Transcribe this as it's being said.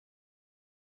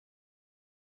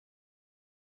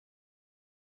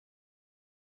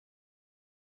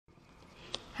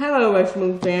Hello,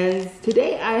 Retromoviegirl fans.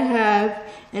 Today I have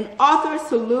an author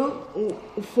salute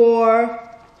for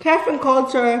Catherine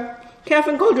Coulter.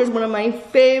 Catherine Coulter is one of my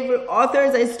favorite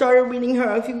authors. I started reading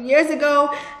her a few years ago,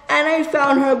 and I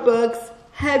found her books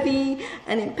heavy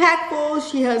and impactful.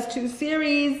 She has 2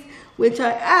 series, which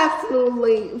I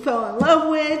absolutely fell in love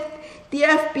with. The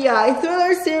FBI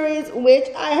thriller series, which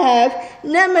I have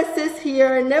Nemesis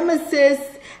here, Nemesis,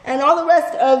 and all the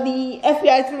rest of the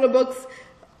FBI thriller books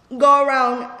go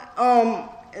around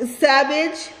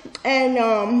Savage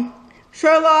and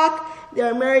Sherlock.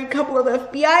 They're a married couple of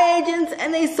FBI agents,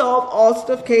 and they solve all sorts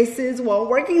of cases while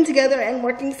working together and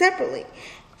working separately.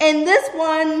 In this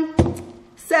one,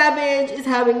 Savage is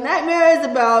having nightmares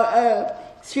about a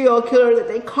serial killer that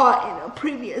they caught in a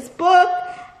previous book,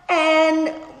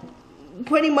 and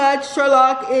pretty much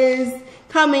Sherlock is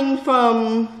coming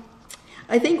from,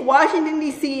 I think, Washington,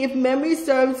 D.C., if memory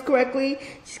serves correctly.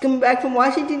 She's coming back from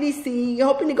Washington, D.C.,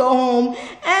 hoping to go home,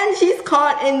 and she's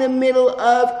caught in the middle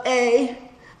of a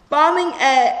bombing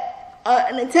at,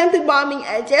 an attempted bombing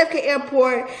at JFK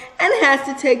Airport, and has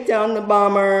to take down the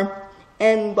bomber,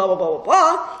 and blah, blah, blah, blah,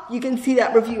 blah. You can see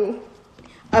that review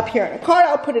up here in the card.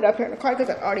 I'll put it up here in the card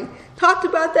because I've already talked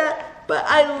about that, but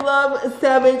I love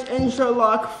Savage and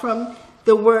Sherlock from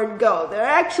the word go. They're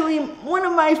actually one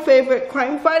of my favorite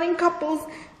crime-fighting couples,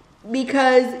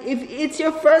 because if it's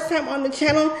your first time on the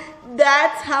channel,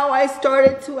 that's how I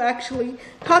started to actually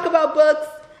talk about books.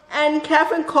 And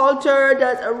Catherine Coulter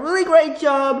does a really great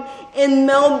job in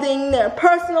melding their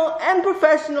personal and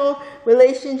professional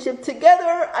relationship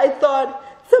together. I thought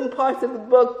some parts of the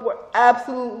book were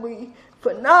absolutely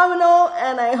phenomenal,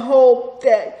 and I hope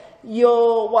that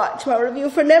you'll watch my review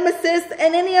for Nemesis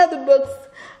and any other books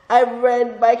I've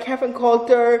read by Catherine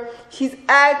Coulter. She's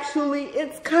actually,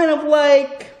 it's kind of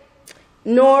like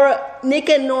Nick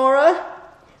and Nora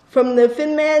from the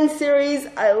Thin Man series.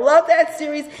 I love that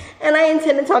series, and I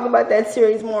intend to talk about that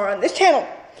series more on this channel.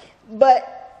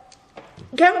 But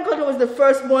Catherine Coulter was the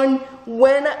first one.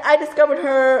 When I discovered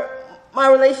her, my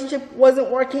relationship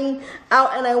wasn't working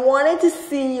out, and I wanted to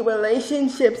see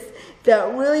relationships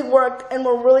that really worked and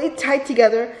were really tight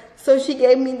together. So she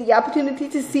gave me the opportunity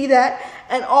to see that,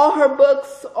 and all her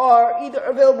books are either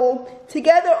available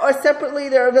together or separately.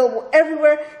 They're available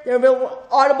everywhere. They're available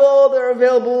on Audible. They're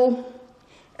available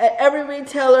at every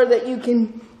retailer that you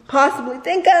can possibly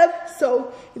think of.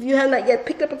 So if you have not yet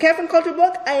picked up a Catherine Coulter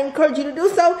book, I encourage you to do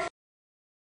so.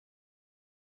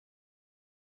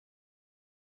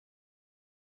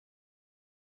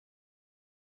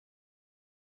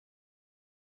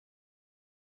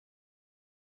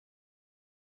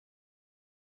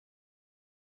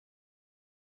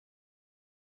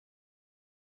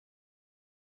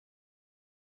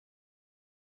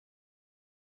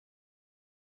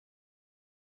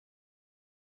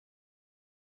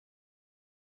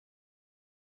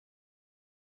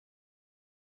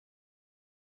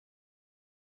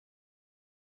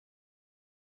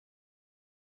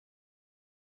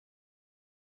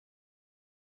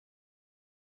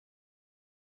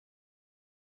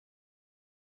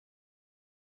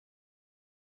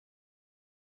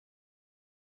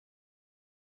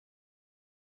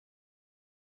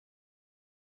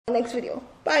 Next video.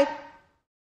 Bye.